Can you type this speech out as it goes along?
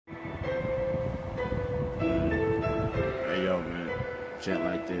Chat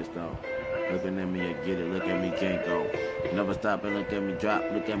like this though. Looking at me and get it, look at me can't go. Never stop and look at me drop,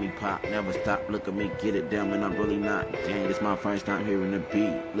 look at me pop. Never stop, look at me get it down and I'm really not. Dang, this my first time hearing the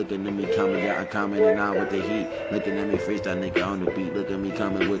beat. Looking at me coming, yeah, I'm coming and out with the heat. Looking at me freestyle, nigga on the beat. Look at me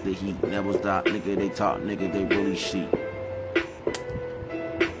coming with the heat. Never stop, nigga, they talk, nigga, they really sheep.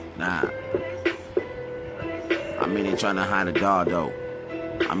 Nah. I mean, they tryna hide a dog though.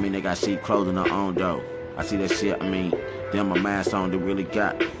 I mean, they got sheep clothing their own though. I see that shit, I mean, them a mask on, they really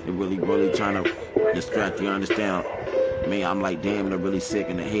trying to distract you, understand? Me, I'm like, damn, they're really sick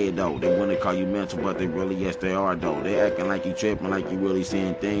in the head though. They wanna call you mental, but they really, yes, they are though. They acting like you tripping, like you really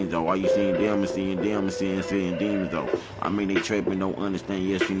seeing things though. All you seeing them and seeing demons though. I mean, they tripping, don't understand,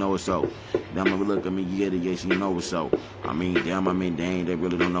 yes, you know it's so. Them look at me, yeah, yes, you know it's so. I mean, damn, dang, they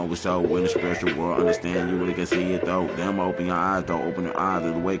really don't know what's so. In the spiritual world, understand, you really can see it though. Damn, open your eyes though, open your eyes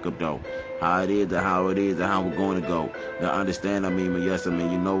to wake up though. How it is, and how it is, and how we're going to go. Now understand, but yes, you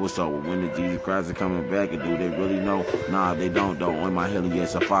know what's so. When the Jesus Christ is coming back, and do they really know? Nah, they don't though. On my hill,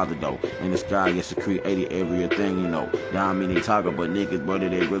 yes, a father though. In the sky, yes, it created everything, you know. Now they talking, but niggas, brother,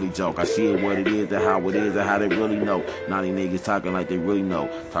 they really joke. I see it what it is, and how it is, and how they really know. Now these niggas talking like they really know.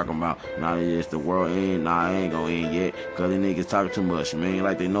 Talking about, now it's the world end, nah, I ain't gonna end yet. Cause the niggas talking too much, man,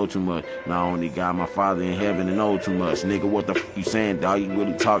 like they know too much. Not only God, my father in heaven, and know too much. Nigga, what the f you saying, dog? You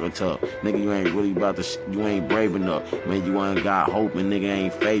really talking tough. Nigga, you ain't really about to, you ain't brave enough. Man, you ain't got hope, and nigga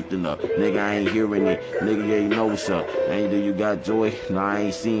ain't faith enough. Nigga, I ain't hearing it. Nigga, you ain't know what's up. Man, do you got joy? Nah, I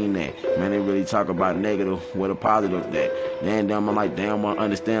ain't seen that. Man, they really talk about negative with a positive that. Then them, I'm like, damn, I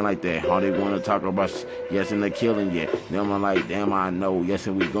understand like that. All they want to talk about, yes, and the killing yet. Them, I'm like, damn, I know, yes,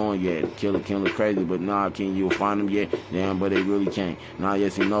 and we going yet. Killing crazy, but nah, can you find them yet? Damn, but they really can't. Nah,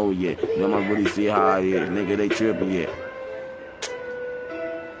 yes, you know yet. Them, I really see how it is. Nigga, they tripping yet.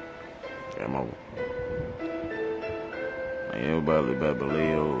 Game over. Man, everybody better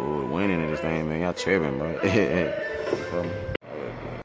believe winning in this thing, man. Y'all tripping, bro.